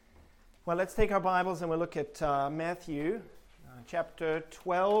Well, let's take our Bibles and we'll look at Matthew chapter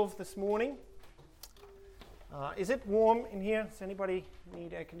 12 this morning. Is it warm in here? Does anybody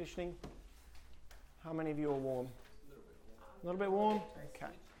need air conditioning? How many of you are warm? A little bit warm?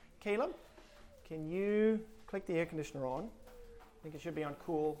 Okay. Caleb, can you click the air conditioner on? I think it should be on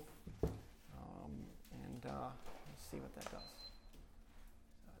cool. Let's see what that does.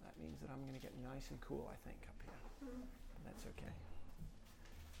 That means that I'm going to get nice and cool, I think, up here. That's okay.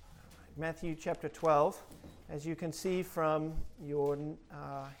 Matthew chapter 12. As you can see from your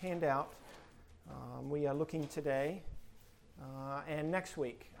handout, we are looking today and next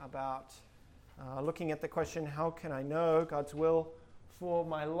week about looking at the question, how can I know God's will for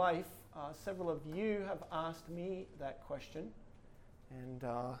my life? Several of you have asked me that question, and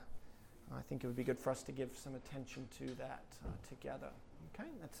I think it would be good for us to give some attention to that together. Okay,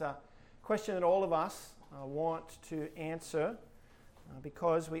 that's a question that all of us want to answer.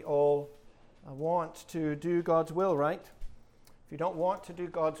 Because we all want to do God's will, right? If you don't want to do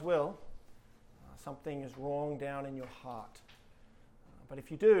God's will, something is wrong down in your heart. But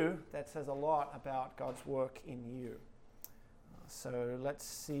if you do, that says a lot about God's work in you. So let's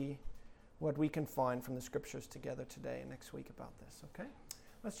see what we can find from the Scriptures together today and next week about this, okay?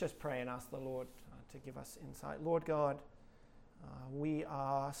 Let's just pray and ask the Lord to give us insight. Lord God, we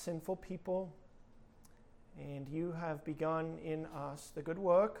are sinful people, and you have begun in us the good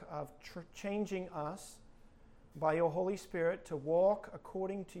work of changing us by your Holy Spirit to walk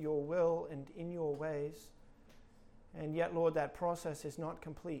according to your will and in your ways. And yet, Lord, that process is not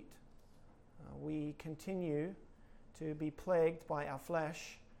complete. We continue to be plagued by our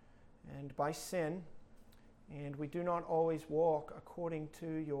flesh and by sin, and we do not always walk according to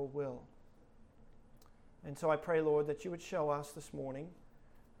your will. And so I pray, Lord, that you would show us this morning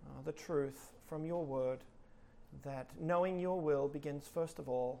the truth from your word, that knowing your will begins first of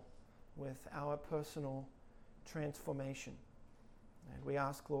all with our personal transformation. And we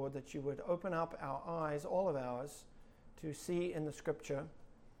ask, Lord, that you would open up our eyes, all of ours, to see in the Scripture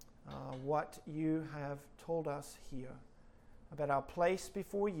what you have told us here about our place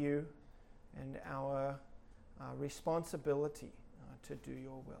before you and our responsibility to do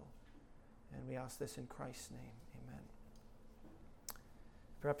your will. And we ask this in Christ's name. Amen.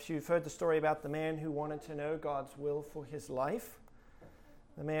 Perhaps you've heard the story about the man who wanted to know God's will for his life.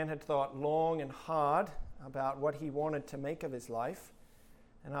 The man had thought long and hard about what he wanted to make of his life.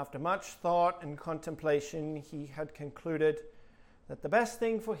 And after much thought and contemplation, he had concluded that the best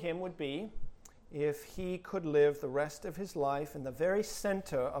thing for him would be if he could live the rest of his life in the very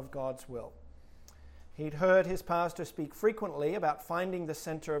center of God's will. He'd heard his pastor speak frequently about finding the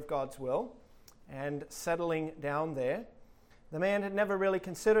center of God's will and settling down there. The man had never really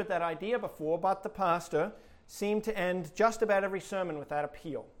considered that idea before, but the pastor seemed to end just about every sermon with that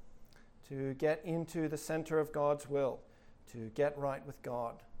appeal to get into the center of God's will, to get right with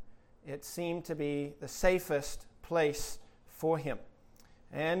God. It seemed to be the safest place for him.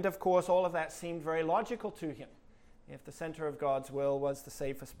 And of course, all of that seemed very logical to him. If the center of God's will was the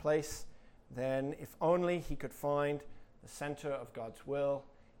safest place, then if only he could find the center of God's will,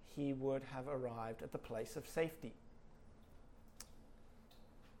 he would have arrived at the place of safety.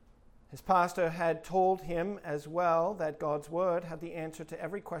 His pastor had told him as well that God's word had the answer to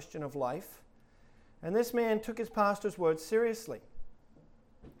every question of life, and this man took his pastor's words seriously.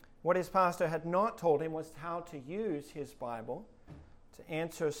 What his pastor had not told him was how to use his Bible to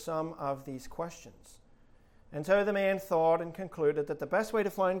answer some of these questions. And so the man thought and concluded that the best way to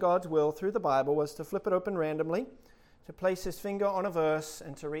find God's will through the Bible was to flip it open randomly, to place his finger on a verse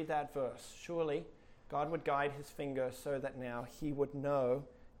and to read that verse. Surely God would guide his finger so that now he would know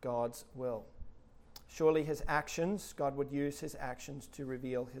God's will. Surely his actions, God would use his actions to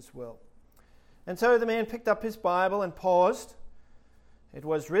reveal his will. And so the man picked up his Bible and paused. It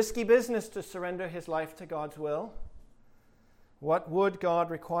was risky business to surrender his life to God's will. What would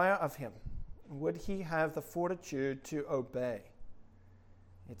God require of him? Would he have the fortitude to obey?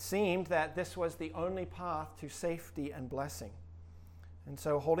 It seemed that this was the only path to safety and blessing. And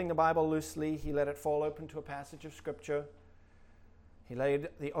so, holding the Bible loosely, he let it fall open to a passage of Scripture. He laid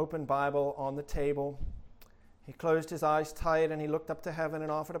the open Bible on the table. He closed his eyes tight and he looked up to heaven and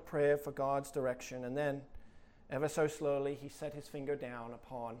offered a prayer for God's direction. And then, ever so slowly, he set his finger down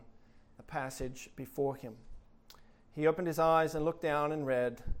upon the passage before him. He opened his eyes and looked down and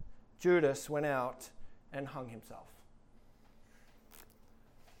read, Judas went out and hung himself.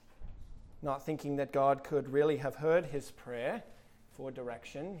 Not thinking that God could really have heard his prayer for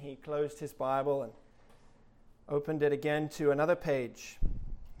direction, he closed his Bible and opened it again to another page.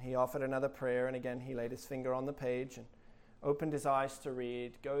 He offered another prayer, and again he laid his finger on the page and opened his eyes to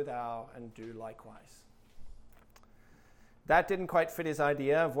read, "Go thou and do likewise." That didn't quite fit his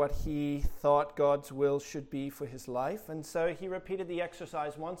idea of what he thought God's will should be for his life, and so he repeated the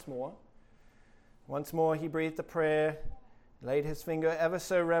exercise once more. Once more he breathed a prayer, laid his finger ever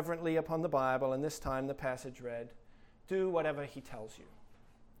so reverently upon the Bible, and this time the passage read, "Do whatever he tells you."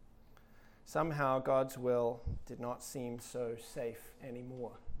 Somehow God's will did not seem so safe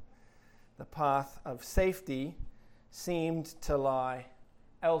anymore. The path of safety seemed to lie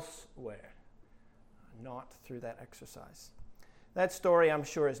elsewhere, not through that exercise. That story, I'm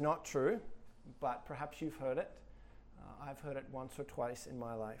sure, is not true, but perhaps you've heard it. I've heard it once or twice in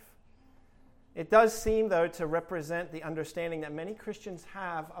my life. It does seem, though, to represent the understanding that many Christians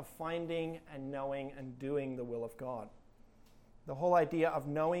have of finding and knowing and doing the will of God. The whole idea of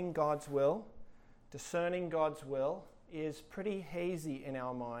knowing God's will, discerning God's will, is pretty hazy in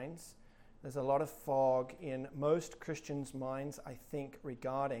our minds. There's a lot of fog in most Christians' minds, I think,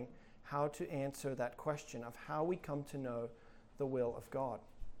 regarding how to answer that question of how we come to know the will of God.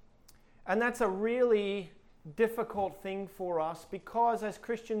 And that's a really difficult thing for us because as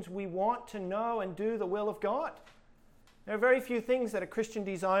Christians we want to know and do the will of God. There are very few things that a Christian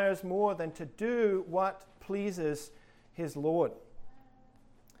desires more than to do what pleases his Lord.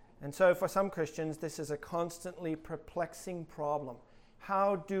 And so for some Christians this is a constantly perplexing problem.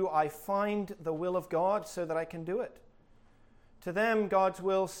 How do I find the will of God so that I can do it? To them, God's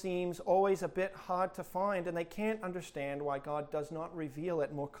will seems always a bit hard to find, and they can't understand why God does not reveal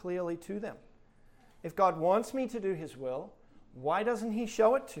it more clearly to them. If God wants me to do his will, why doesn't he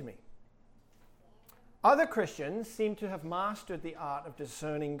show it to me? Other Christians seem to have mastered the art of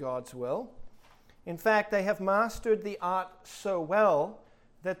discerning God's will. In fact, they have mastered the art so well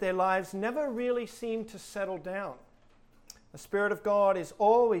that their lives never really seem to settle down. The Spirit of God is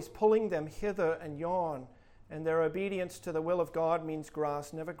always pulling them hither and yon, and their obedience to the will of God means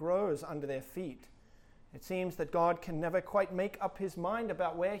grass never grows under their feet. It seems that God can never quite make up his mind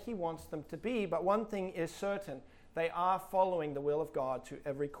about where he wants them to be, but one thing is certain, they are following the will of God to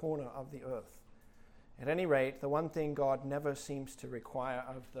every corner of the earth. At any rate, the one thing God never seems to require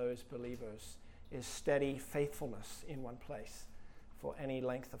of those believers is steady faithfulness in one place for any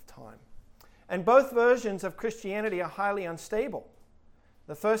length of time. And both versions of Christianity are highly unstable.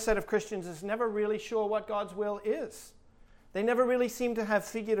 The first set of Christians is never really sure what God's will is. They never really seem to have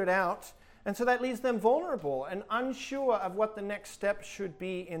figured it out, and so that leaves them vulnerable and unsure of what the next step should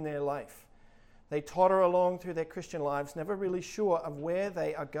be in their life. They totter along through their Christian lives, never really sure of where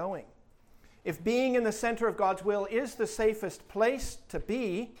they are going. If being in the center of God's will is the safest place to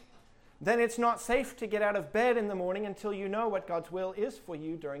be, then it's not safe to get out of bed in the morning until you know what God's will is for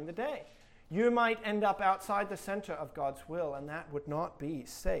you during the day. You might end up outside the center of God's will, and that would not be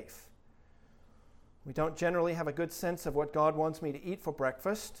safe. We don't generally have a good sense of what God wants me to eat for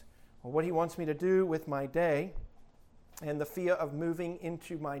breakfast or what he wants me to do with my day, and the fear of moving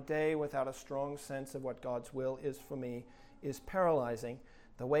into my day without a strong sense of what God's will is for me is paralyzing.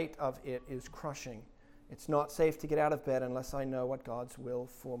 The weight of it is crushing. It's not safe to get out of bed unless I know what God's will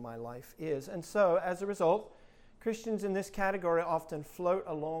for my life is. And so, as a result, Christians in this category often float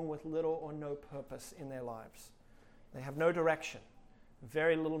along with little or no purpose in their lives. They have no direction,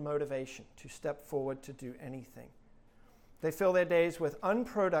 very little motivation to step forward to do anything. They fill their days with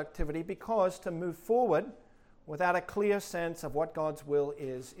unproductivity because to move forward without a clear sense of what God's will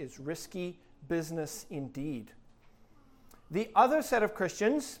is risky business indeed. The other set of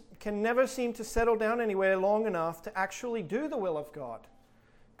Christians can never seem to settle down anywhere long enough to actually do the will of God.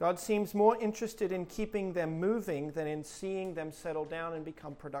 God seems more interested in keeping them moving than in seeing them settle down and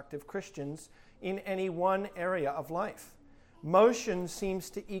become productive Christians in any one area of life. Motion seems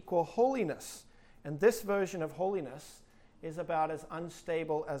to equal holiness, and this version of holiness is about as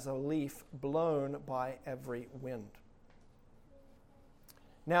unstable as a leaf blown by every wind.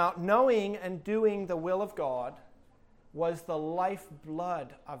 Now, knowing and doing the will of God was the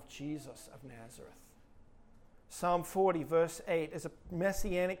lifeblood of Jesus of Nazareth. Psalm 40, verse 8 is a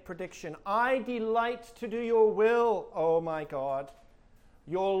messianic prediction. I delight to do your will, O my God.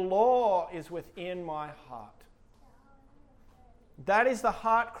 Your law is within my heart. That is the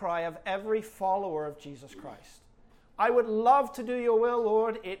heart cry of every follower of Jesus Christ. I would love to do your will,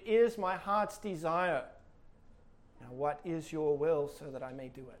 Lord. It is my heart's desire. Now, what is your will so that I may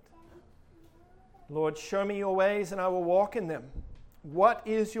do it? Lord, show me your ways and I will walk in them. What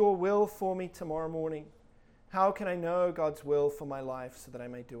is your will for me tomorrow morning? How can I know God's will for my life so that I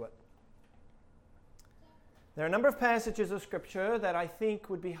may do it? There are a number of passages of Scripture that I think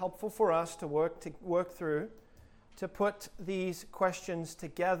would be helpful for us to work through to put these questions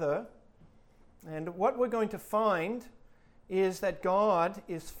together. And what we're going to find is that God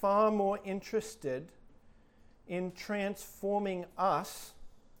is far more interested in transforming us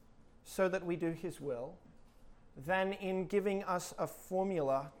so that we do His will than in giving us a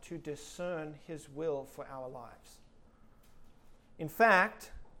formula to discern His will for our lives. In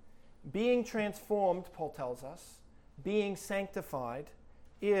fact, being transformed, Paul tells us, being sanctified,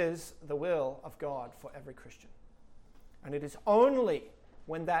 is the will of God for every Christian. And it is only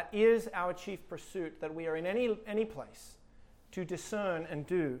when that is our chief pursuit that we are in any place to discern and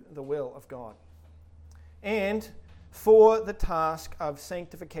do the will of God. And for the task of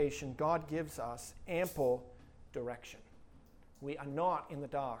sanctification, God gives us ample direction. We are not in the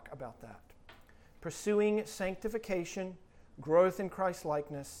dark about that. Pursuing sanctification, growth in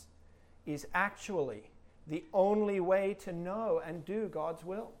Christ-likeness, is actually the only way to know and do God's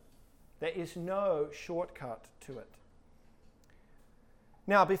will. There is no shortcut to it.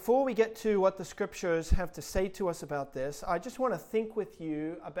 Now, before we get to what the Scriptures have to say to us about this, I just want to think with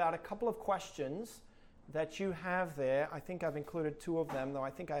you about a couple of questions that you have there. I think I've included 2 of them, though I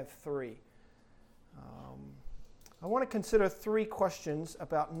think I have 3. I want to consider 3 questions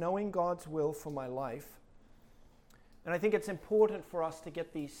about knowing God's will for my life. And I think it's important for us to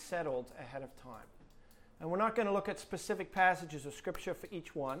get these settled ahead of time. And we're not going to look at specific passages of Scripture for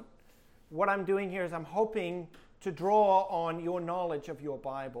each one. What I'm doing here is I'm hoping to draw on your knowledge of your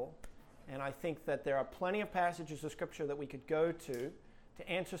Bible. And I think that there are plenty of passages of Scripture that we could go to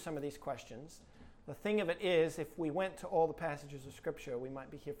answer some of these questions. The thing of it is, if we went to all the passages of Scripture, we might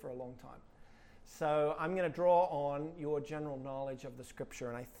be here for a long time. So I'm going to draw on your general knowledge of the Scripture,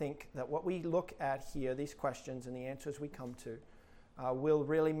 and I think that what we look at here, these questions and the answers we come to, will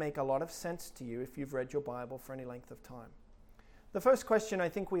really make a lot of sense to you if you've read your Bible for any length of time. The first question I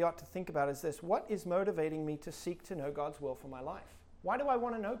think we ought to think about is this: what is motivating me to seek to know God's will for my life? Why do I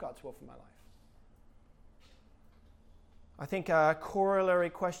want to know God's will for my life? I think a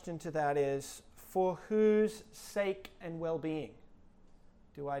corollary question to that is, for whose sake and well-being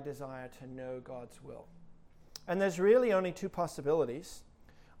do I desire to know God's will? And there's really only 2 possibilities.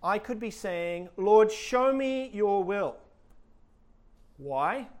 I could be saying, Lord, show me your will.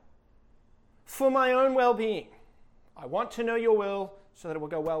 Why? For my own well-being. I want to know your will so that it will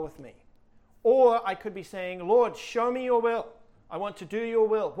go well with me. Or I could be saying, Lord, show me your will. I want to do your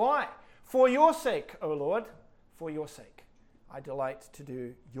will. Why? For your sake, O Lord, for your sake. I delight to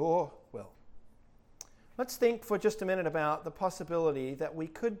do your will. Let's think for just a minute about the possibility that we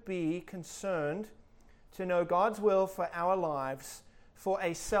could be concerned to know God's will for our lives for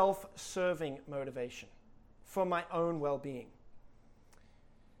a self-serving motivation, for my own well-being.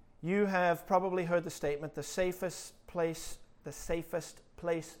 You have probably heard the statement, the safest place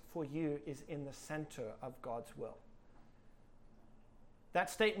for you is in the center of God's will. That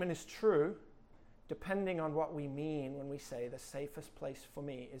statement is true depending on what we mean when we say the safest place for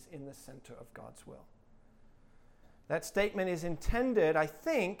me is in the center of God's will. That statement is intended, I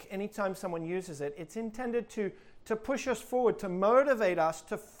think, anytime someone uses it, it's intended to push us forward, to motivate us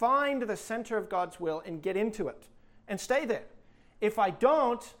to find the center of God's will and get into it and stay there. If I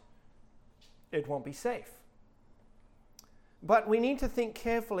don't, it won't be safe. But we need to think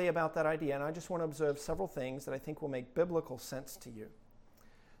carefully about that idea, and I just want to observe several things that I think will make biblical sense to you.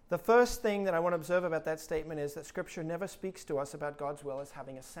 The first thing that I want to observe about that statement is that Scripture never speaks to us about God's will as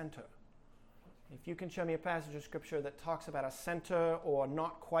having a center. If you can show me a passage of Scripture that talks about a center or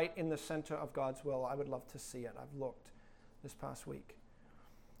not quite in the center of God's will, I would love to see it. I've looked this past week.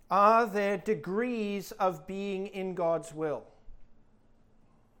 Are there degrees of being in God's will?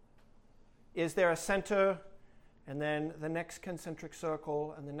 Is there a center and then the next concentric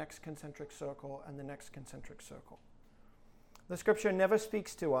circle and the next concentric circle and the next concentric circle? The Scripture never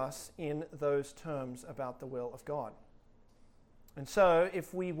speaks to us in those terms about the will of God. And so,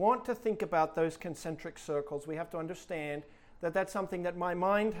 if we want to think about those concentric circles, we have to understand that that's something that my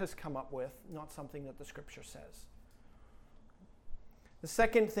mind has come up with, not something that the Scripture says. The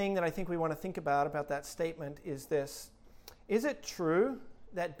second thing that I think we want to think about that statement is this: is it true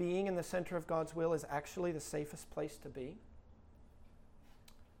that being in the center of God's will is actually the safest place to be?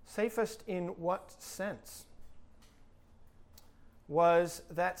 Safest in what sense? Was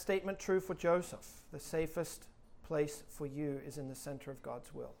that statement true for Joseph? The safest place for you is in the center of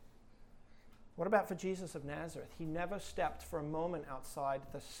God's will. What about for Jesus of Nazareth? He never stepped for a moment outside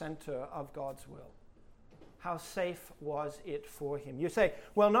the center of God's will. How safe was it for him? You say,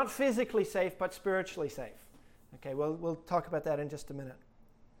 well, not physically safe, but spiritually safe. Okay, well, we'll talk about that in just a minute.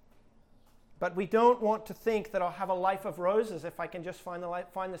 But we don't want to think that I'll have a life of roses if I can just find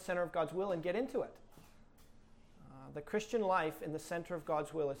the center of God's will and get into it. The Christian life in the center of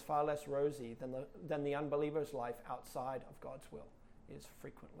God's will is far less rosy than the unbeliever's life outside of God's will is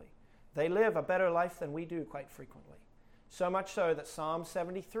frequently. They live a better life than we do quite frequently. So much so that Psalm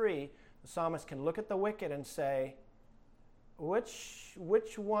 73, the psalmist can look at the wicked and say,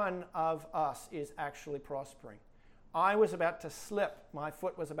 which one of us is actually prospering? I was about to slip, my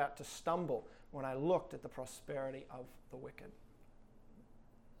foot was about to stumble when I looked at the prosperity of the wicked.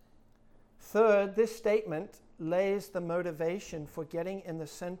 Third, this statement lays the motivation for getting in the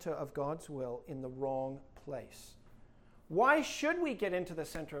center of God's will in the wrong place. Why should we get into the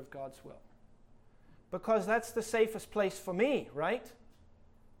center of God's will? Because that's the safest place for me, right?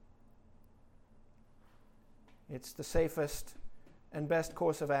 It's the safest and best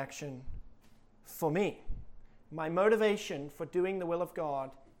course of action for me. My motivation for doing the will of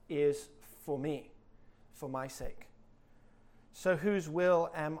God is for me, for my sake. So whose will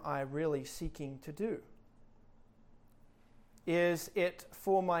am I really seeking to do? Is it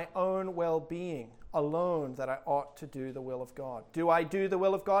for my own well-being alone that I ought to do the will of God? Do I do the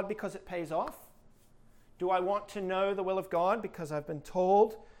will of God because it pays off? Do I want to know the will of God because I've been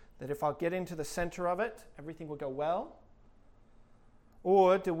told that if I'll get into the center of it, everything will go well?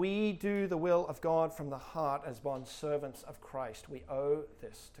 Or do we do the will of God from the heart as bondservants of Christ? We owe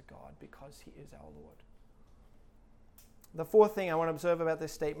this to God because He is our Lord. The fourth thing I want to observe about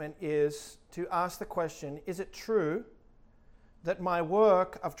this statement is to ask the question, is it true that my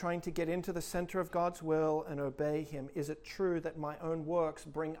work of trying to get into the center of God's will and obey Him, is it true that my own works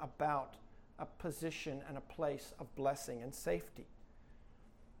bring about a position and a place of blessing and safety?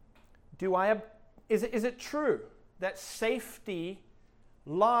 Is it true that safety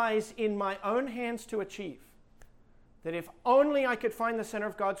lies in my own hands to achieve? That if only I could find the center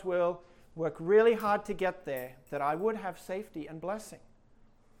of God's will, work really hard to get there, that I would have safety and blessing?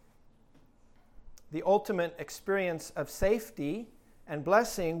 The ultimate experience of safety and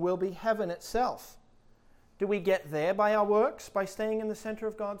blessing will be heaven itself. Do we get there by our works, by staying in the center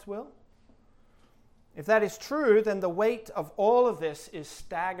of God's will? If that is true, then the weight of all of this is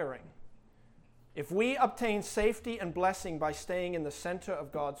staggering. If we obtain safety and blessing by staying in the center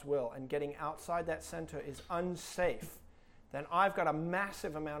of God's will and getting outside that center is unsafe, then I've got a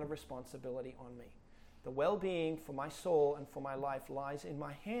massive amount of responsibility on me. The well-being for my soul and for my life lies in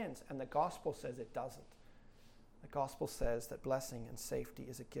my hands, and the gospel says it doesn't. The gospel says that blessing and safety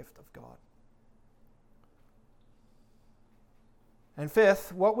is a gift of God. And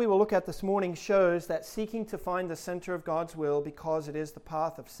fifth, what we will look at this morning shows that seeking to find the center of God's will because it is the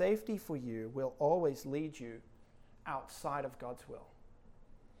path of safety for you will always lead you outside of God's will.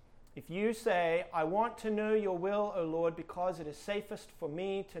 If you say, I want to know your will, O Lord, because it is safest for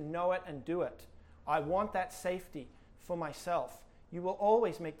me to know it and do it, I want that safety for myself, you will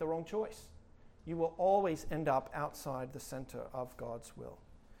always make the wrong choice. You will always end up outside the center of God's will.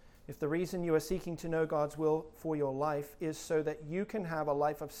 If the reason you are seeking to know God's will for your life is so that you can have a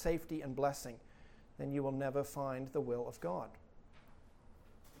life of safety and blessing, then you will never find the will of God.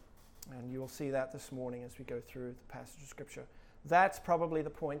 And you will see that this morning as we go through the passage of Scripture. That's probably the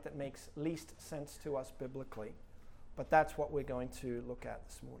point that makes least sense to us biblically, but that's what we're going to look at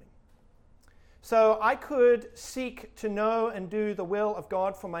this morning. So I could seek to know and do the will of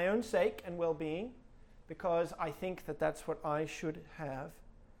God for my own sake and well-being, because I think that that's what I should have.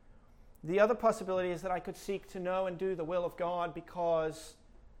 The other possibility is that I could seek to know and do the will of God because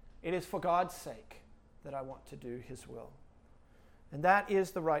it is for God's sake that I want to do His will. And that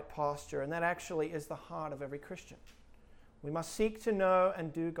is the right posture, and that actually is the heart of every Christian. We must seek to know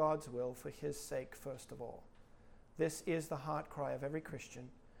and do God's will for His sake first of all. This is the heart cry of every Christian.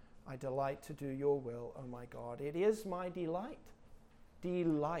 I delight to do your will, O my God. It is my delight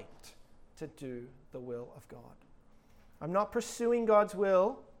to do the will of God. I'm not pursuing God's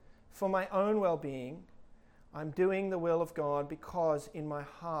will for my own well-being. I'm doing the will of God because in my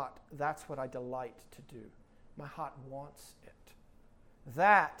heart, that's what I delight to do. My heart wants it.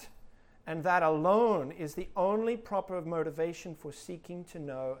 That, and that alone, is the only proper motivation for seeking to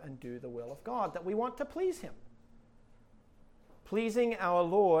know and do the will of God, that we want to please Him. Pleasing our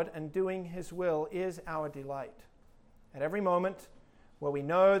Lord and doing His will is our delight. At every moment where we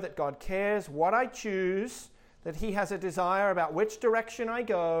know that God cares what I choose, that He has a desire about which direction I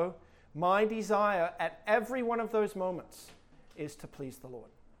go, my desire at every one of those moments is to please the Lord,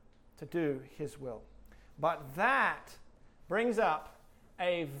 to do His will. But that brings up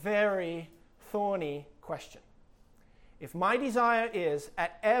a very thorny question. If my desire is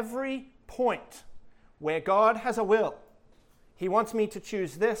at every point where God has a will, He wants me to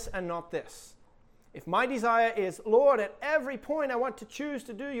choose this and not this. If my desire is, Lord, at every point I want to choose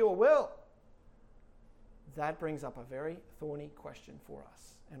to do your will, that brings up a very thorny question for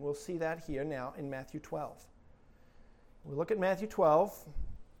us. And we'll see that here now in Matthew 12. We look at Matthew 12.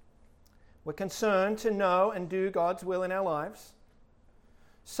 We're concerned to know and do God's will in our lives.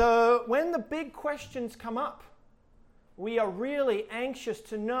 So when the big questions come up, we are really anxious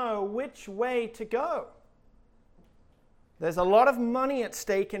to know which way to go. There's a lot of money at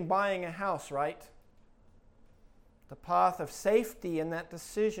stake in buying a house, right? The path of safety in that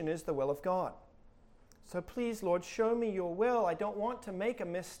decision is the will of God. So please, Lord, show me your will. I don't want to make a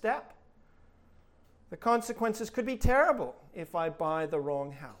misstep. The consequences could be terrible if I buy the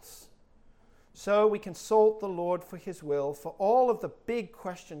wrong house. So we consult the Lord for his will for all of the big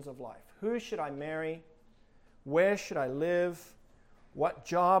questions of life. Who should I marry? Where should I live? What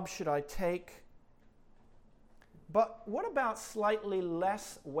job should I take? But what about slightly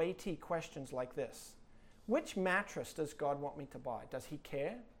less weighty questions like this? Which mattress does God want me to buy? Does he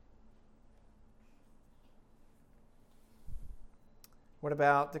care? What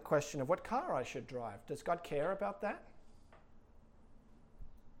about the question of what car I should drive? Does God care about that?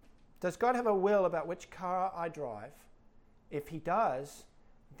 Does God have a will about which car I drive? If he does,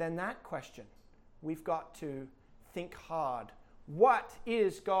 then that question, we've got to think hard. What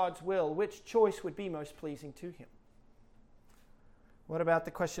is God's will? Which choice would be most pleasing to him? What about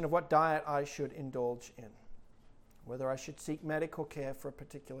the question of what diet I should indulge in? Whether I should seek medical care for a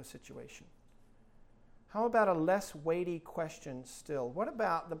particular situation? How about a less weighty question still? What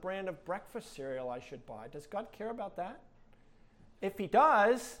about the brand of breakfast cereal I should buy? Does God care about that? If he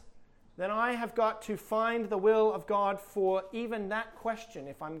does, then I have got to find the will of God for even that question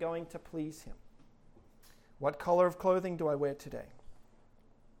if I'm going to please him. What color of clothing do I wear today?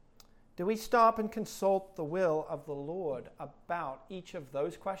 Do we stop and consult the will of the Lord about each of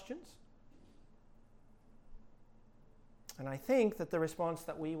those questions? And I think that the response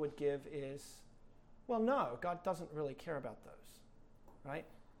that we would give is, well, no, God doesn't really care about those, right?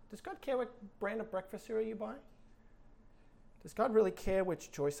 Does God care what brand of breakfast cereal you buy? Does God really care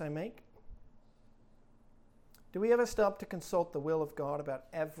which choice I make? Do we ever stop to consult the will of God about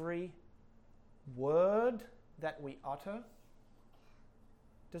every word that we utter?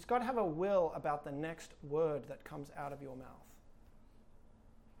 Does God have a will about the next word that comes out of your mouth?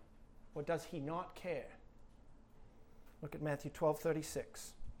 Or does he not care? Look at Matthew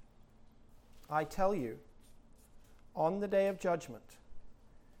 12:36. I tell you, on the day of judgment,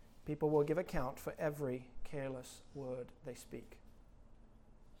 people will give account for every careless word they speak.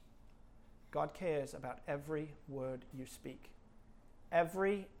 God cares about every word you speak.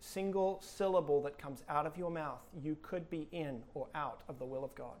 Every single syllable that comes out of your mouth, you could be in or out of the will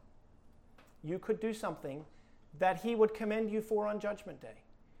of God. You could do something that he would commend you for on Judgment Day.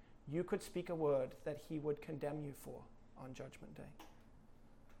 You could speak a word that he would condemn you for on Judgment Day.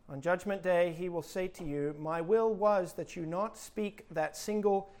 On Judgment Day, he will say to you, my will was that you not speak that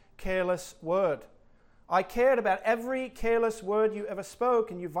single careless word. I cared about every careless word you ever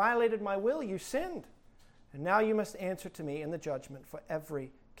spoke, and you violated my will, you sinned. And now you must answer to me in the judgment for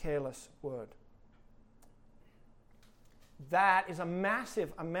every careless word. That is a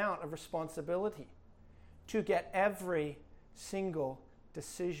massive amount of responsibility to get every single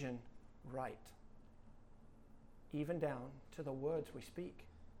decision right, even down to the words we speak.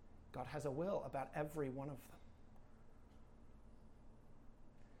 God has a will about every one of them.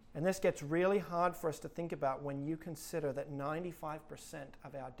 And this gets really hard for us to think about when you consider that 95%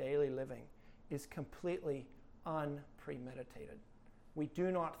 of our daily living is completely unpremeditated. We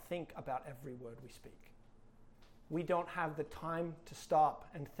do not think about every word we speak. We don't have the time to stop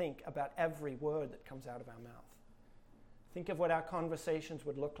and think about every word that comes out of our mouth. Think of what our conversations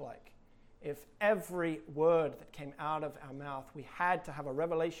would look like if every word that came out of our mouth, we had to have a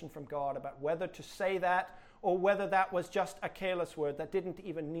revelation from God about whether to say that or whether that was just a careless word that didn't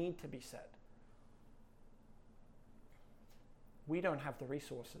even need to be said. We don't have the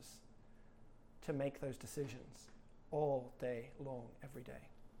resources to make those decisions all day long, every day.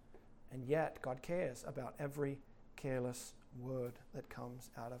 And yet, God cares about every careless word that comes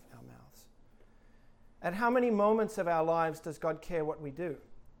out of our mouths. At how many moments of our lives does God care what we do?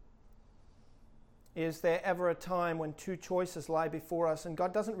 Is there ever a time when two choices lie before us and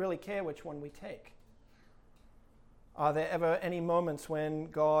God doesn't really care which one we take? Are there ever any moments when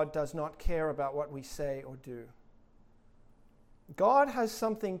God does not care about what we say or do? God has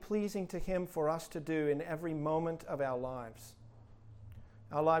something pleasing to him for us to do in every moment of our lives.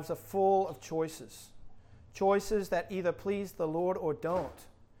 Our lives are full of choices. Choices that either please the Lord or don't.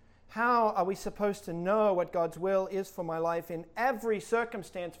 How are we supposed to know what God's will is for my life in every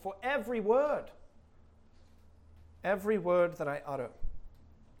circumstance, for every word? Every word that I utter.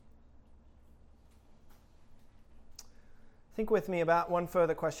 Think with me about one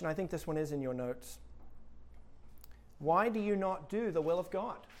further question. I think this one is in your notes. Why do you not do the will of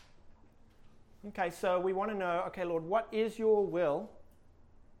God? Okay, so we want to know, okay, Lord, what is your will?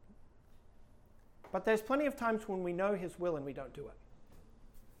 But there's plenty of times when we know his will and we don't do it.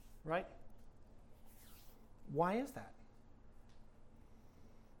 Right? Why is that?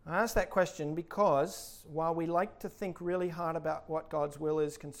 I ask that question because while we like to think really hard about what God's will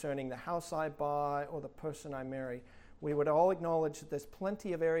is concerning the house I buy or the person I marry, we would all acknowledge that there's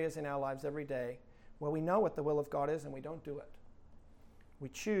plenty of areas in our lives every day where we know what the will of God is and we don't do it. We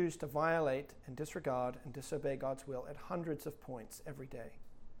choose to violate and disregard and disobey God's will at hundreds of points every day.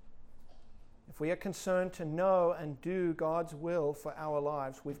 If we are concerned to know and do God's will for our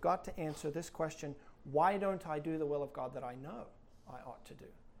lives, we've got to answer this question: why don't I do the will of God that I know I ought to do?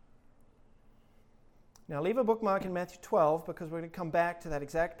 Now leave a bookmark in Matthew 12 because we're going to come back to that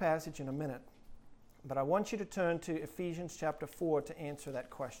exact passage in a minute. But I want you to turn to Ephesians chapter 4 to answer that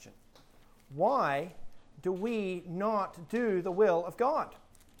question. Why do we not do the will of God?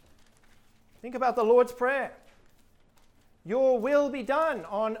 Think about the Lord's Prayer. Your will be done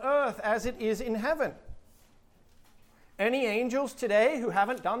on earth as it is in heaven. Any angels today who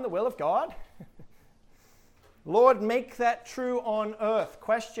haven't done the will of God? Lord, make that true on earth.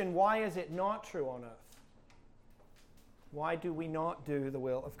 Question, why is it not true on earth? Why do we not do the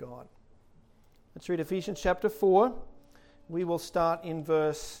will of God? Let's read Ephesians chapter 4. We will start in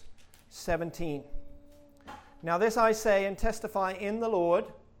verse 17. Now this I say and testify in the Lord,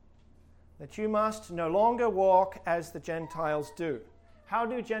 that you must no longer walk as the Gentiles do. How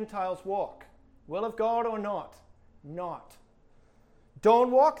do Gentiles walk? Will of God or not? Not.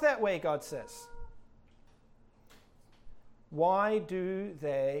 Don't walk that way, God says. Why do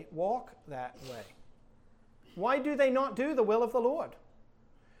they walk that way? Why do they not do the will of the Lord?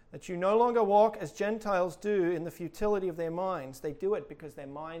 That you no longer walk as Gentiles do in the futility of their minds. They do it because their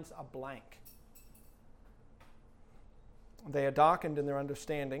minds are blank. They are darkened in their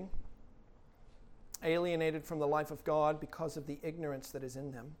understanding, alienated from the life of God because of the ignorance that is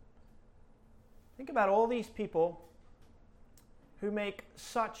in them. Think about all these people who make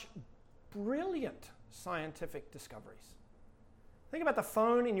such brilliant scientific discoveries. Think about the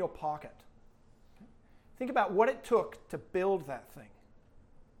phone in your pocket. Think about what it took to build that thing.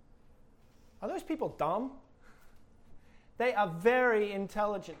 Are those people dumb? They are very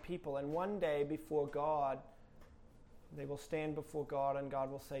intelligent people, and one day before God, they will stand before God, and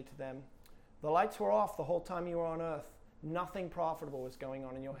God will say to them, the lights were off the whole time you were on earth. Nothing profitable was going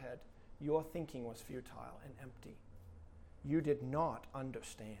on in your head. Your thinking was futile and empty. You did not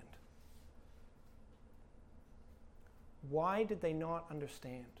understand. Why did they not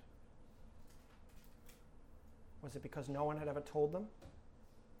understand? Was it because no one had ever told them?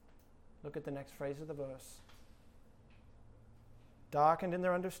 Look at the next phrase of the verse. Darkened in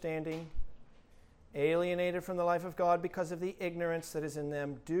their understanding, alienated from the life of God because of the ignorance that is in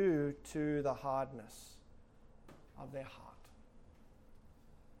them due to the hardness of their heart.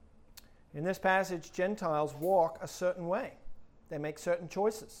 In this passage, Gentiles walk a certain way. They make certain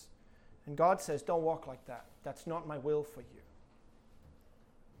choices. And God says, don't walk like that. That's not my will for you.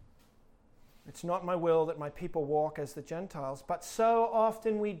 It's not my will that my people walk as the Gentiles, but so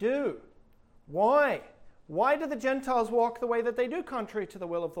often we do. Why? Why do the Gentiles walk the way that they do, contrary to the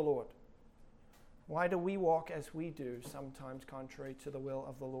will of the Lord? Why do we walk as we do, sometimes contrary to the will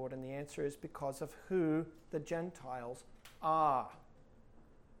of the Lord? And the answer is because of who the Gentiles are.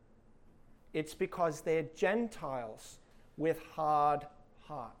 It's because they're Gentiles with hard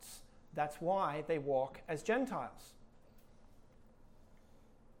hearts. That's why they walk as Gentiles.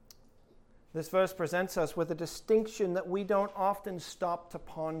 This verse presents us with a distinction that we don't often stop to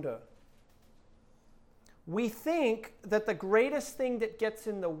ponder. We think that the greatest thing that gets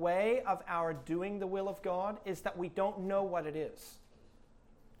in the way of our doing the will of God is that we don't know what it is.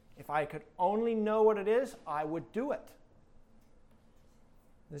 If I could only know what it is, I would do it.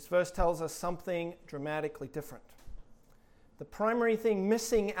 This verse tells us something dramatically different. The primary thing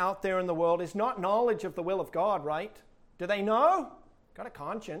missing out there in the world is not knowledge of the will of God, right? Do they know? Got a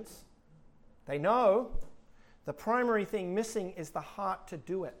conscience. They know. The primary thing missing is the heart to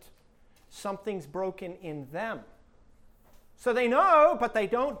do it. Something's broken in them. So they know, but they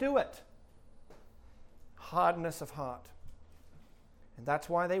don't do it. Hardness of heart. And that's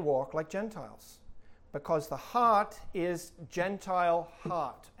why they walk like Gentiles. Because the heart is Gentile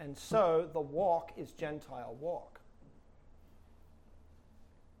heart. And so the walk is Gentile walk.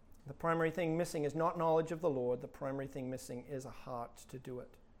 The primary thing missing is not knowledge of the Lord. The primary thing missing is a heart to do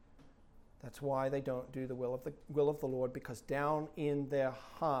it. That's why they don't do the will of the Lord, because down in their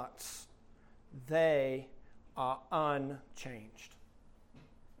hearts, they are unchanged.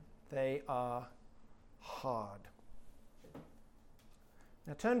 They are hard.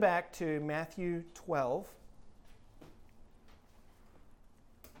 Now turn back to Matthew 12.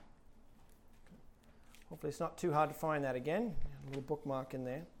 Hopefully it's not too hard to find that again. A little bookmark in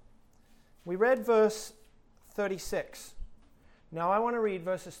there. We read verse 36. Now I want to read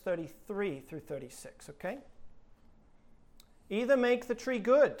verses 33 through 36, okay? Either make the tree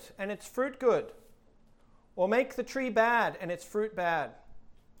good and its fruit good, or make the tree bad and its fruit bad.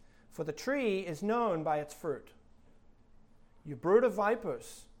 For the tree is known by its fruit. You brood of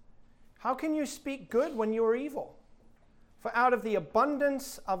vipers, how can you speak good when you are evil? For out of the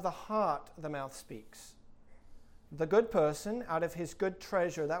abundance of the heart the mouth speaks. The good person out of his good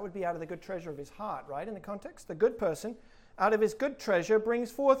treasure, that would be out of the good treasure of his heart, right, in the context? The good person out of his good treasure brings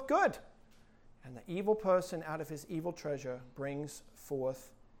forth good. And the evil person out of his evil treasure brings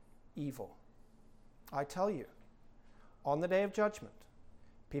forth evil. I tell you, on the day of judgment,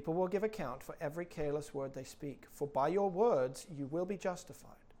 people will give account for every careless word they speak. For by your words you will be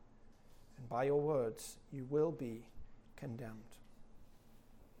justified, and by your words you will be condemned.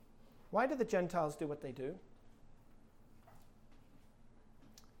 Why do the Gentiles do what they do?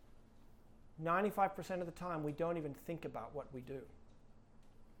 95% of the time, we don't even think about what we do.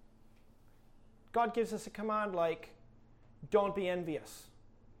 God gives us a command like, don't be envious.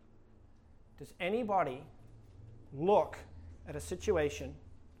 Does anybody look at a situation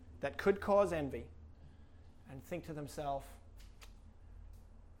that could cause envy and think to themselves,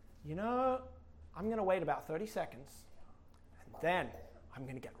 you know, I'm going to wait about 30 seconds and then I'm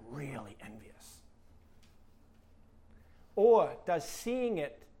going to get really envious? Or does seeing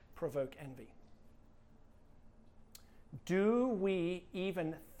it provoke envy? Do we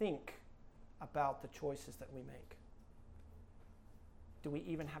even think about the choices that we make? Do we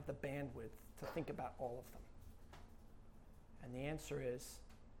even have the bandwidth to think about all of them? And the answer is,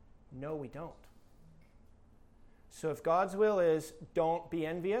 no, we don't. So if God's will is, don't be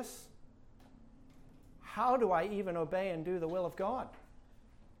envious, how do I even obey and do the will of God?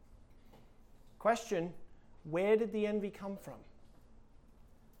 Question, where did the envy come from?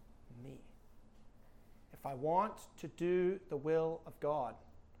 Me. If I want to do the will of God,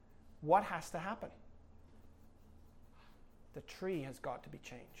 what has to happen? The tree has got to be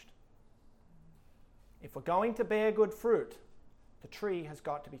changed. If we're going to bear good fruit, the tree has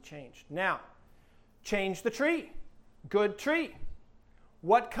got to be changed. Now, change the tree. Good tree.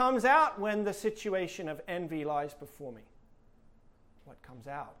 What comes out when the situation of envy lies before me? What comes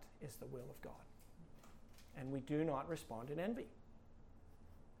out is the will of God. And we do not respond in envy.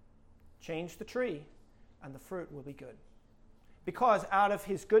 Change the tree, and the fruit will be good. Because out of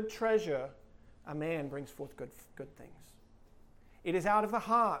his good treasure, a man brings forth good things. It is out of the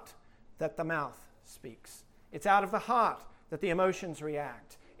heart that the mouth speaks. It's out of the heart that the emotions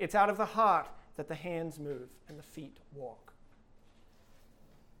react. It's out of the heart that the hands move and the feet walk.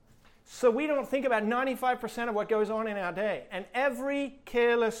 So we don't think about 95% of what goes on in our day, and every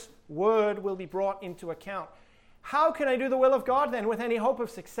careless word will be brought into account. How can I do the will of God then with any hope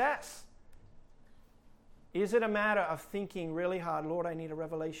of success? Is it a matter of thinking really hard, Lord, I need a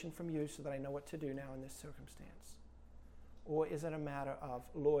revelation from you so that I know what to do now in this circumstance? Or is it a matter of,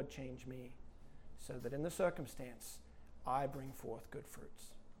 Lord, change me so that in the circumstance I bring forth good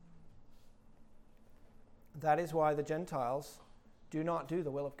fruits? That is why the Gentiles do not do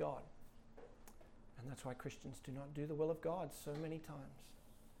the will of God. And that's why Christians do not do the will of God so many times,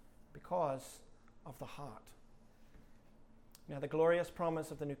 because of the heart. Now, the glorious promise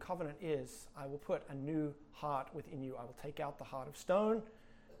of the new covenant is, I will put a new heart within you. I will take out the heart of stone.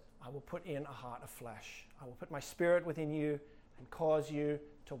 I will put in a heart of flesh. I will put my spirit within you and cause you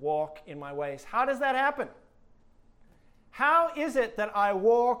to walk in my ways. How does that happen? How is it that I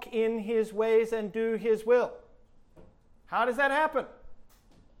walk in his ways and do his will? How does that happen?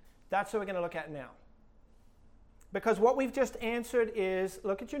 That's what we're going to look at now. Because what we've just answered is,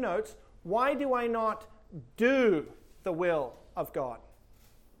 look at your notes, why do I not do the will of God?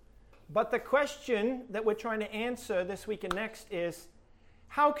 But the question that we're trying to answer this week and next is,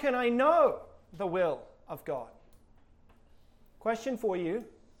 how can I know the will of God? Question for you,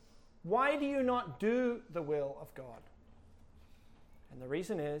 why do you not do the will of God? And the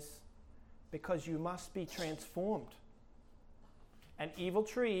reason is, because you must be transformed. An evil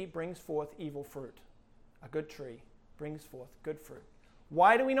tree brings forth evil fruit. A good tree brings forth good fruit.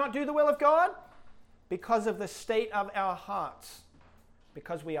 Why do we not do the will of God? Because of the state of our hearts.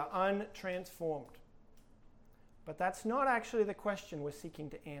 Because we are untransformed. But that's not actually the question we're seeking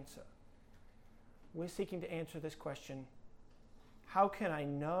to answer. We're seeking to answer this question, how can I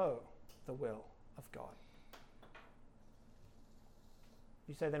know the will of God?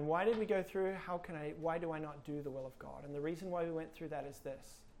 You say, then why did we go through? Why do I not do the will of God? And the reason why we went through that is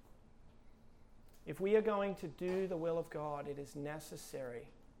this. If we are going to do the will of God, it is necessary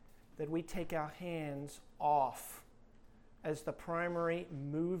that we take our hands off as the primary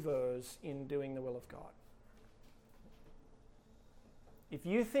movers in doing the will of God. If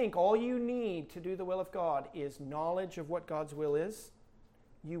you think all you need to do the will of God is knowledge of what God's will is,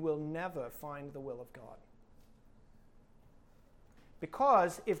 you will never find the will of God.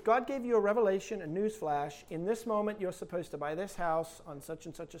 Because if God gave you a revelation, a newsflash, in this moment you're supposed to buy this house on such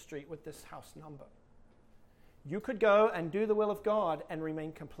and such a street with this house number. You could go and do the will of God and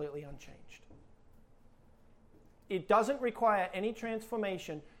remain completely unchanged. It doesn't require any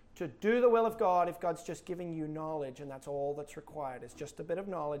transformation to do the will of God if God's just giving you knowledge, and that's all that's required. It's just a bit of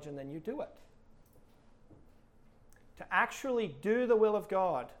knowledge and then you do it. To actually do the will of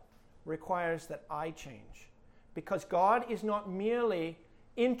God requires that I change. Because God is not merely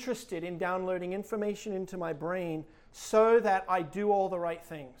interested in downloading information into my brain so that I do all the right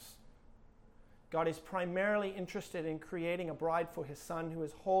things. God is primarily interested in creating a bride for his Son who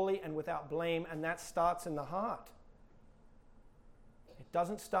is holy and without blame, and that starts in the heart. It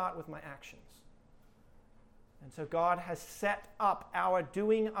doesn't start with my actions. And so God has set up our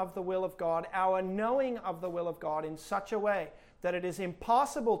doing of the will of God, our knowing of the will of God in such a way that it is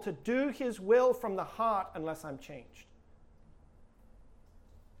impossible to do his will from the heart unless I'm changed.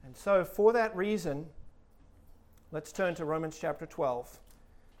 And so for that reason, let's turn to Romans chapter 12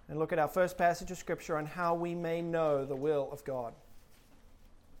 and look at our first passage of Scripture on how we may know the will of God.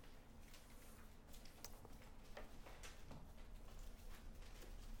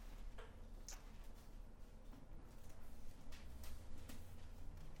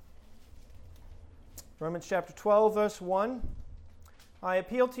 Romans chapter 12, verse 1. I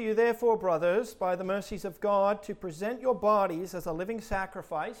appeal to you, therefore, brothers, by the mercies of God, to present your bodies as a living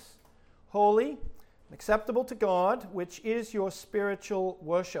sacrifice, holy and acceptable to God, which is your spiritual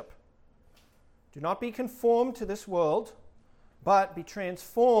worship. Do not be conformed to this world, but be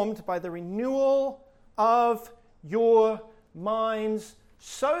transformed by the renewal of your minds,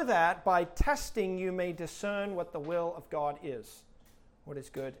 so that by testing you may discern what the will of God is, what is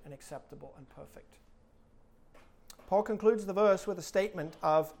good and acceptable and perfect. Paul concludes the verse with a statement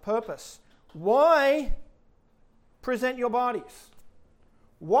of purpose. Why present your bodies?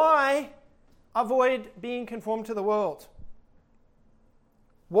 Why avoid being conformed to the world?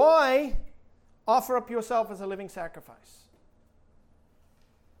 Why offer up yourself as a living sacrifice?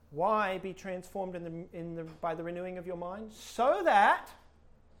 Why be transformed by the renewing of your mind? So that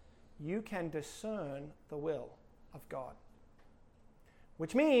you can discern the will of God.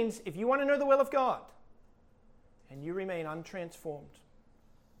 Which means, if you want to know the will of God, and you remain untransformed,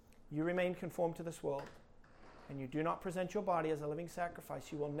 you remain conformed to this world, and you do not present your body as a living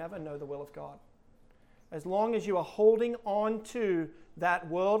sacrifice, you will never know the will of God. As long as you are holding on to that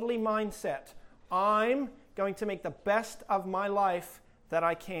worldly mindset, I'm going to make the best of my life that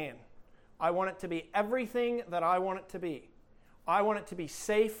I can. I want it to be everything that I want it to be. I want it to be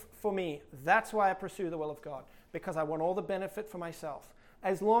safe for me. That's why I pursue the will of God, because I want all the benefit for myself.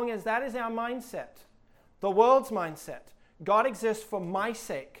 As long as that is our mindset, the world's mindset, God exists for my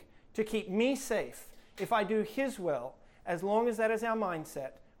sake, to keep me safe. If I do his will, as long as that is our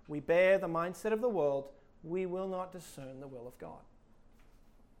mindset, we bear the mindset of the world, we will not discern the will of God.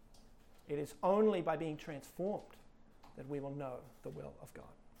 It is only by being transformed that we will know the will of God.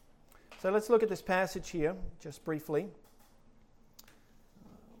 So let's look at this passage here, just briefly.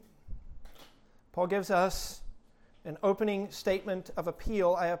 Paul gives us an opening statement of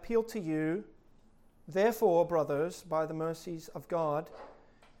appeal. I appeal to you, therefore, brothers, by the mercies of God.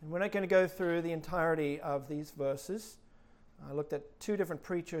 And we're not going to go through the entirety of these verses. I looked at two different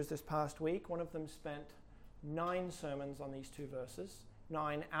preachers this past week. One of them spent 9 sermons on these 2 verses,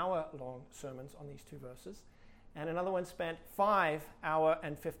 9-hour-long sermons on these 2 verses. And another one spent 5-hour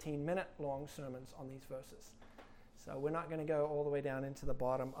and 15-minute-long sermons on these verses. So we're not going to go all the way down into the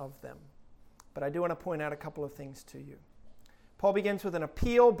bottom of them. But I do want to point out a couple of things to you. Paul begins with an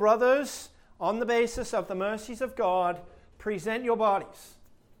appeal. Brothers, on the basis of the mercies of God, present your bodies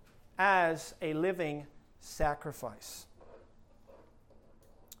as a living sacrifice.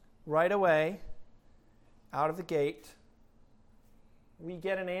 Right away, out of the gate, we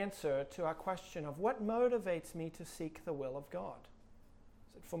get an answer to our question of what motivates me to seek the will of God.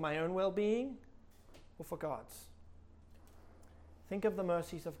 Is it for my own well-being or for God's? Think of the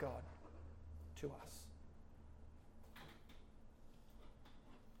mercies of God to us.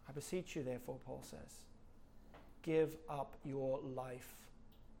 I beseech you, therefore, Paul says, give up your life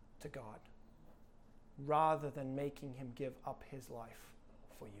to God rather than making him give up his life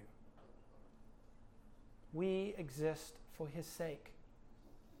for you. We exist for his sake,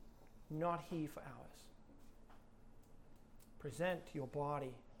 not he for ours. Present your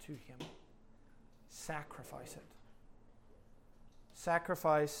body to him. Sacrifice it.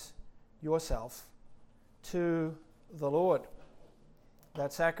 Sacrifice yourself to the Lord.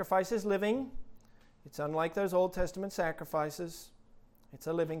 That sacrifice is living. It's unlike those Old Testament sacrifices. It's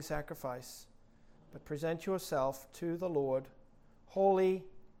a living sacrifice. But present yourself to the Lord, holy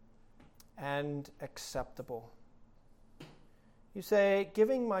and acceptable. You say,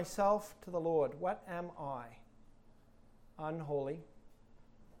 giving myself to the Lord, what am I? Unholy.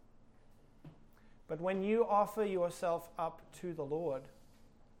 But when you offer yourself up to the Lord,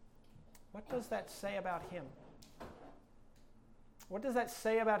 what does that say about him? What does that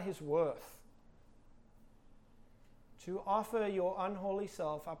say about his worth? To offer your unholy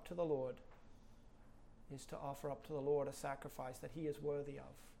self up to the Lord is to offer up to the Lord a sacrifice that he is worthy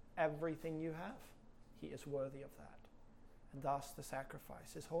of. Everything you have, he is worthy of that. And thus the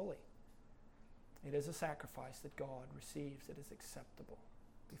sacrifice is holy. It is a sacrifice that God receives. It is acceptable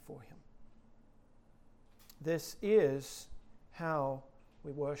before him. This is how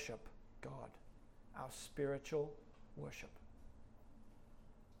we worship God, our spiritual worship.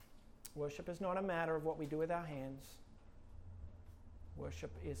 Worship is not a matter of what we do with our hands.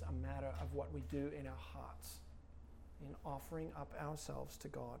 Worship is a matter of what we do in our hearts, in offering up ourselves to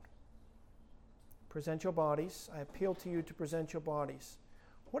God. Present your bodies. I appeal to you to present your bodies.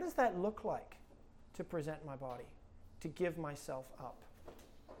 What does that look like, to present my body, to give myself up?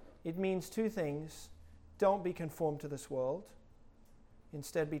 It means two things. Don't be conformed to this world.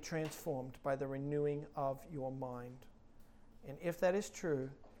 Instead, be transformed by the renewing of your mind. And if that is true,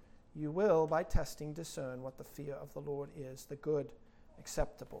 you will, by testing, discern what the fear of the Lord is, the good,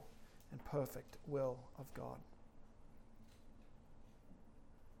 acceptable, and perfect will of God.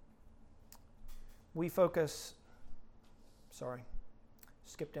 We focus,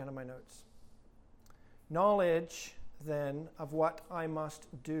 skip down to my notes. Knowledge, then, of what I must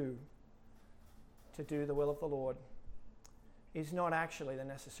do to do the will of the Lord is not actually the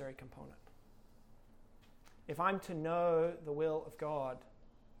necessary component. If I'm to know the will of God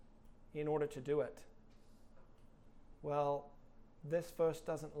in order to do it, well, this verse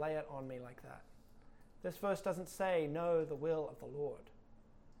doesn't lay it on me like that. This verse doesn't say, know the will of the Lord.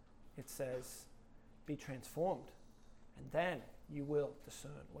 It says, be transformed, and then you will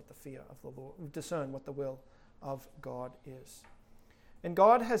discern what the fear of the Lord, discern what the will of God is. And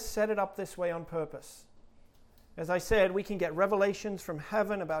God has set it up this way on purpose. As I said, we can get revelations from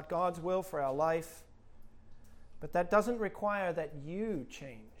heaven about God's will for our life, but that doesn't require that you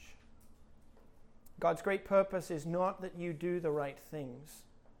change. God's great purpose is not that you do the right things.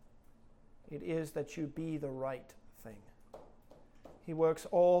 It is that you be the right thing. He works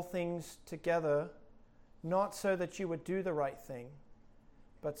all things together, not so that you would do the right thing,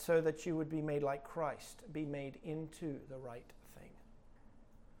 but so that you would be made like Christ, be made into the right thing.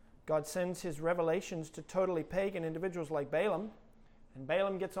 God sends his revelations to totally pagan individuals like Balaam, and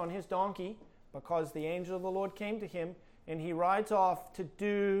Balaam gets on his donkey because the angel of the Lord came to him, and he rides off to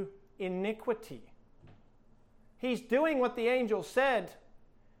do iniquity. He's doing what the angel said,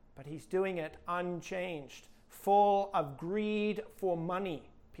 but he's doing it unchanged, full of greed for money,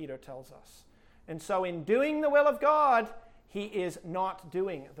 Peter tells us. And so in doing the will of God, he is not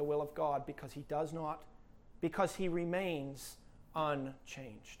doing the will of God because he remains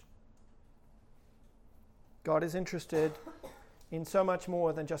unchanged. God is interested in so much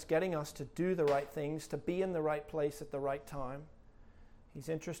more than just getting us to do the right things, to be in the right place at the right time. He's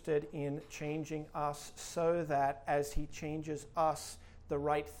interested in changing us so that as he changes us, the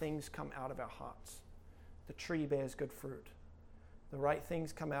right things come out of our hearts. The tree bears good fruit. The right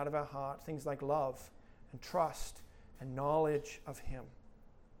things come out of our heart, things like love and trust and knowledge of him.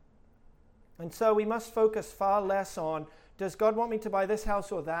 And so we must focus far less on, does God want me to buy this house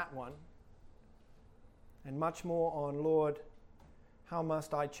or that one? And much more on, Lord, how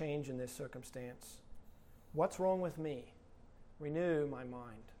must I change in this circumstance? What's wrong with me? Renew my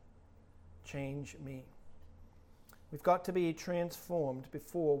mind. Change me. We've got to be transformed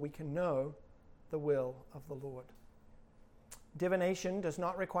before we can know the will of the Lord. Divination does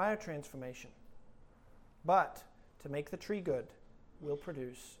not require transformation, but to make the tree good will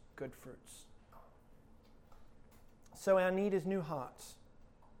produce good fruits. So our need is new hearts,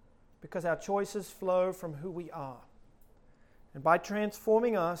 because our choices flow from who we are. And by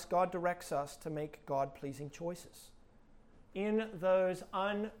transforming us, God directs us to make God-pleasing choices. In those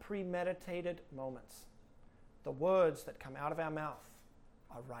unpremeditated moments, the words that come out of our mouth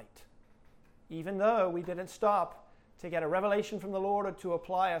are right, even though we didn't stop to get a revelation from the Lord or to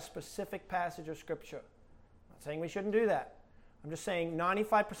apply a specific passage of Scripture. I'm not saying we shouldn't do that. I'm just saying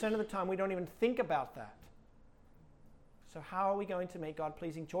 95% of the time we don't even think about that. So how are we going to make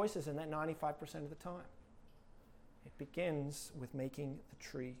God-pleasing choices in that 95% of the time? It begins with making the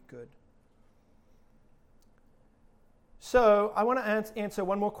tree good. So I want to answer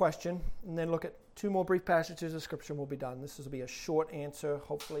one more question and then look at two more brief passages of Scripture and we'll be done. This will be a short answer,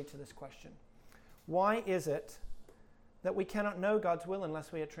 hopefully, to this question. Why is it that we cannot know God's will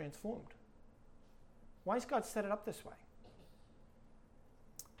unless we are transformed? Why has God set it up this way?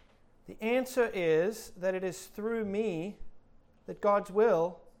 The answer is that it is through me that God's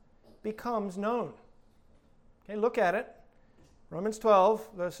will becomes known. Okay, look at it. Romans 12,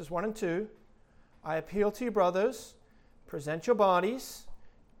 verses 1 and 2. I appeal to you, brothers, present your bodies,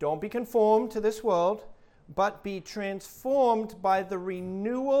 don't be conformed to this world, but be transformed by the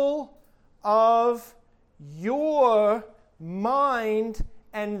renewal of your mind,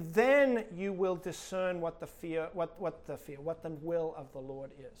 and then you will discern what the will of the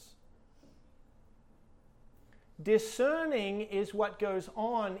Lord is. Discerning is what goes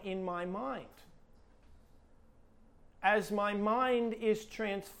on in my mind. As my mind is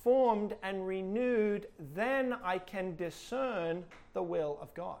transformed and renewed, then I can discern the will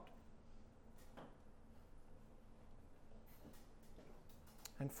of God.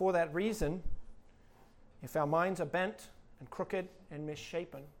 And for that reason, if our minds are bent and crooked and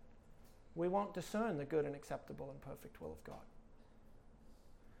misshapen, we won't discern the good and acceptable and perfect will of God.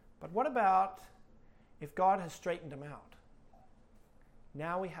 But what about if God has straightened them out?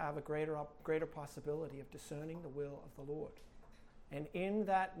 Now we have a greater possibility of discerning the will of the Lord. And in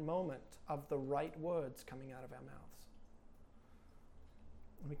that moment of the right words coming out of our mouths.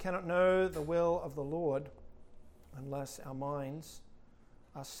 We cannot know the will of the Lord unless our minds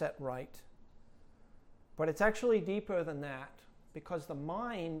are set right. But it's actually deeper than that, because the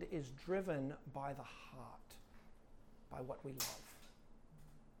mind is driven by the heart, by what we love.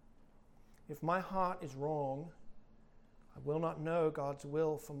 If my heart is wrong, I will not know God's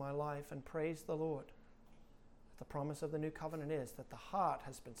will for my life, and praise the Lord. The promise of the new covenant is that the heart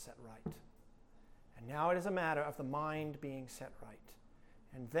has been set right. And now it is a matter of the mind being set right.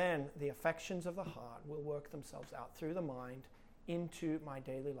 And then the affections of the heart will work themselves out through the mind into my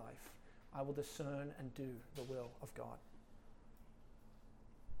daily life. I will discern and do the will of God.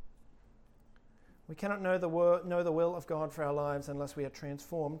 We cannot know the will of God for our lives unless we are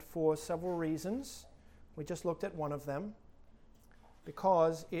transformed for several reasons. We just looked at one of them.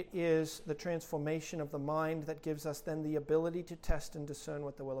 Because it is the transformation of the mind that gives us then the ability to test and discern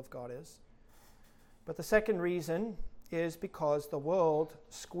what the will of God is. But the second reason is because the world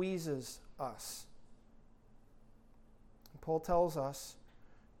squeezes us. And Paul tells us,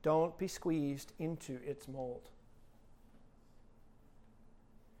 don't be squeezed into its mold.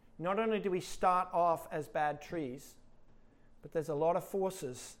 Not only do we start off as bad trees, but there's a lot of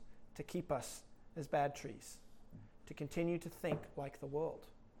forces to keep us as bad trees, to continue to think like the world.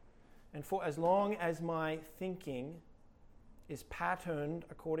 And for as long as my thinking is patterned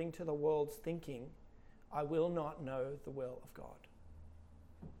according to the world's thinking, I will not know the will of God.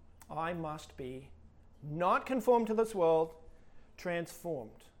 I must be not conformed to this world,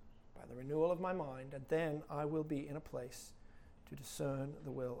 transformed by the renewal of my mind, and then I will be in a place to discern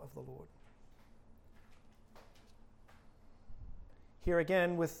the will of the Lord. Here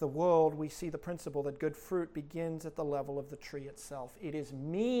again, with the world, we see the principle that good fruit begins at the level of the tree itself. It is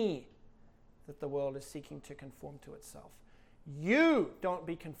me that the world is seeking to conform to itself. You don't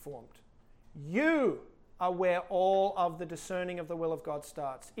be conformed. You are where all of the discerning of the will of God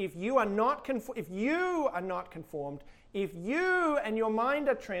starts. If you are not conformed, if you and your mind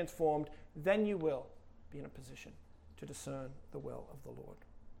are transformed, then you will be in a position to discern the will of the Lord.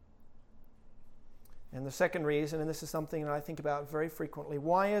 And the second reason, and this is something that I think about very frequently,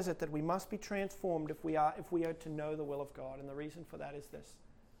 why is it that we must be transformed if we are to know the will of God? And the reason for that is this.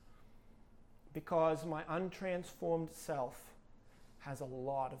 Because my untransformed self has a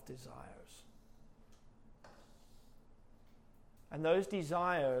lot of desires. And those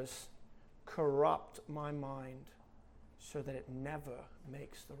desires corrupt my mind so that it never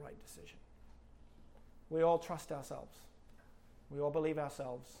makes the right decision. We all trust ourselves. We all believe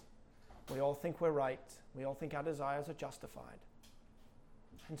ourselves. We all think we're right. We all think our desires are justified.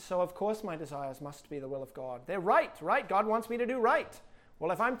 And so, of course, my desires must be the will of God. They're right? God wants me to do right.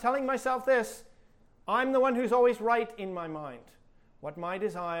 Well, if I'm telling myself this, I'm the one who's always right in my mind. What my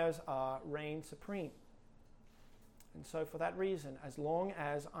desires are reign supreme. And so for that reason, as long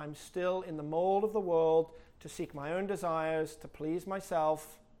as I'm still in the mold of the world to seek my own desires, to please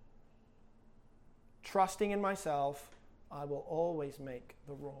myself, trusting in myself, I will always make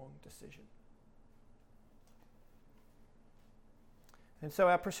the wrong decision. And so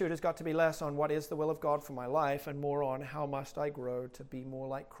our pursuit has got to be less on what is the will of God for my life and more on how must I grow to be more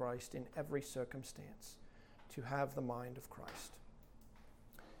like Christ in every circumstance, to have the mind of Christ.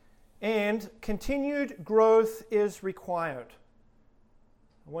 And continued growth is required.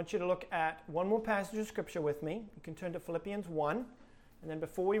 I want you to look at one more passage of Scripture with me. You can turn to Philippians 1. And then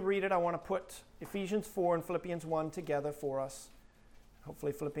before we read it, I want to put Ephesians 4 and Philippians 1 together for us.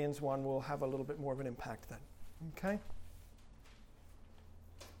 Hopefully Philippians 1 will have a little bit more of an impact then. Okay?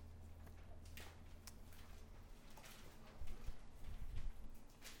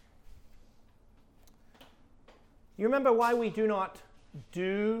 You remember why we do not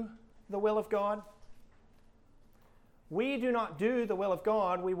do the will of God? We do not do the will of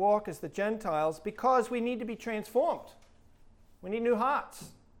God. We walk as the Gentiles because we need to be transformed. We need new hearts.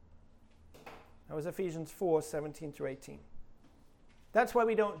 That was Ephesians 4, 17 through 18. That's why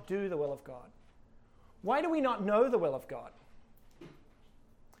we don't do the will of God. Why do we not know the will of God?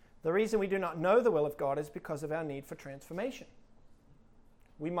 The reason we do not know the will of God is because of our need for transformation.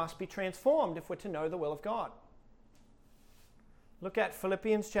 We must be transformed if we're to know the will of God. Look at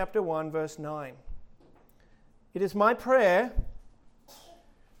Philippians chapter 1, verse 9. It is my prayer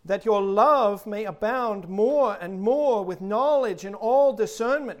that your love may abound more and more with knowledge and all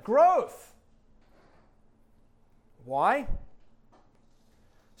discernment, growth. Why?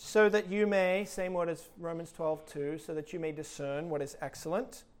 So that you may, same word as Romans 12:2, so that you may discern what is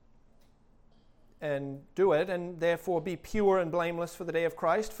excellent and do it, and therefore be pure and blameless for the day of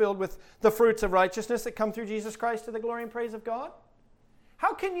Christ, filled with the fruits of righteousness that come through Jesus Christ to the glory and praise of God.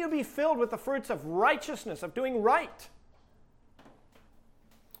 How can you be filled with the fruits of righteousness, of doing right?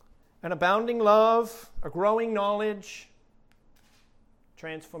 An abounding love, a growing knowledge,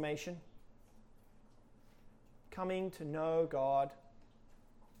 transformation, coming to know God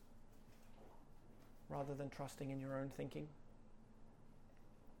rather than trusting in your own thinking.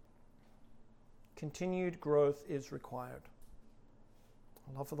 Continued growth is required.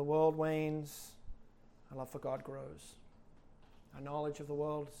 Our love for the world wanes, our love for God grows. Our knowledge of the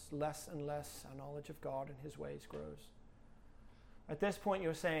world is less and less. Our knowledge of God and His ways grows. At this point,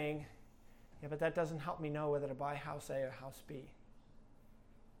 you're saying, yeah, but that doesn't help me know whether to buy house A or house B.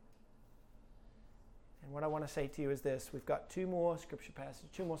 And what I want to say to you is this. We've got two more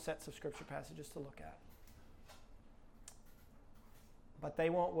sets of Scripture passages to look at. But they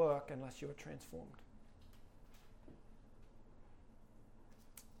won't work unless you are transformed.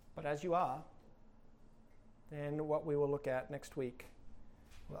 But as you are, then what we will look at next week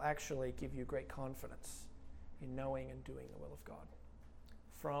will actually give you great confidence in knowing and doing the will of God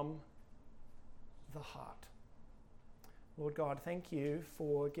from the heart. Lord God, thank you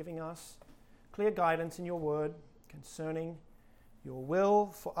for giving us clear guidance in your word concerning your will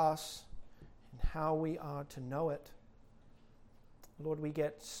for us and how we are to know it. Lord, we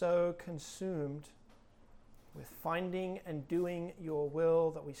get so consumed with finding and doing your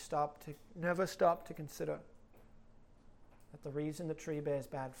will that we never stop to consider that the reason the tree bears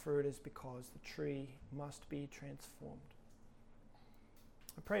bad fruit is because the tree must be transformed.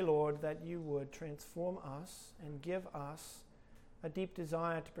 I pray, Lord, that you would transform us and give us a deep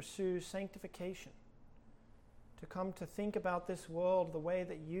desire to pursue sanctification, to come to think about this world the way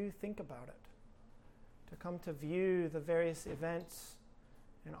that you think about it, to come to view the various events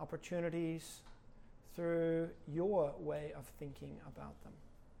and opportunities through your way of thinking about them.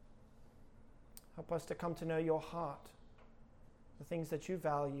 Help us to come to know your heart, the things that you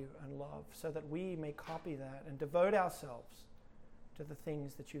value and love, so that we may copy that and devote ourselves to the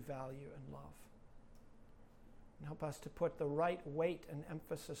things that you value and love. And help us to put the right weight and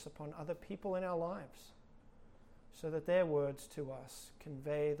emphasis upon other people in our lives, so that their words to us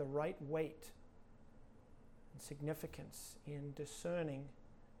convey the right weight and significance in discerning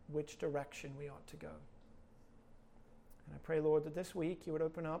which direction we ought to go. And I pray, Lord, that this week you would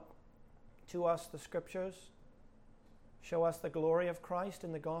open up to us the Scriptures, show us the glory of Christ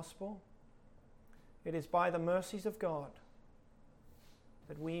in the gospel. It is by the mercies of God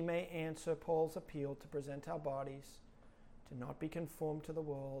that we may answer Paul's appeal to present our bodies, to not be conformed to the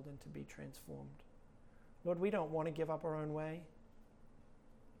world, and to be transformed. Lord, we don't want to give up our own way.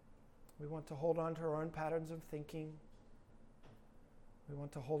 We want to hold on to our own patterns of thinking. We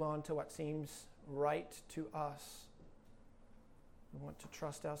want to hold on to what seems right to us. We want to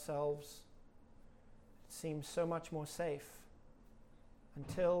trust ourselves. It seems so much more safe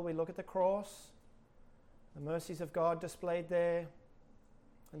until we look at the cross, the mercies of God displayed there,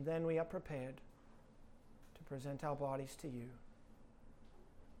 and then we are prepared to present our bodies to you.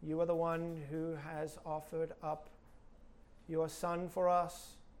 You are the one who has offered up your Son for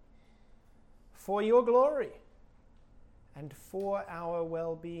us, for your glory and for our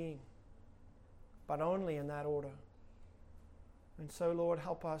well-being, but only in that order. And so, Lord,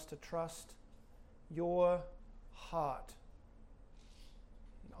 help us to trust your heart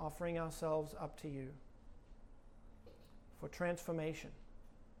in offering ourselves up to you for transformation,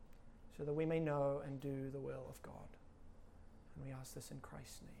 so that we may know and do the will of God. And we ask this in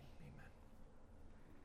Christ's name.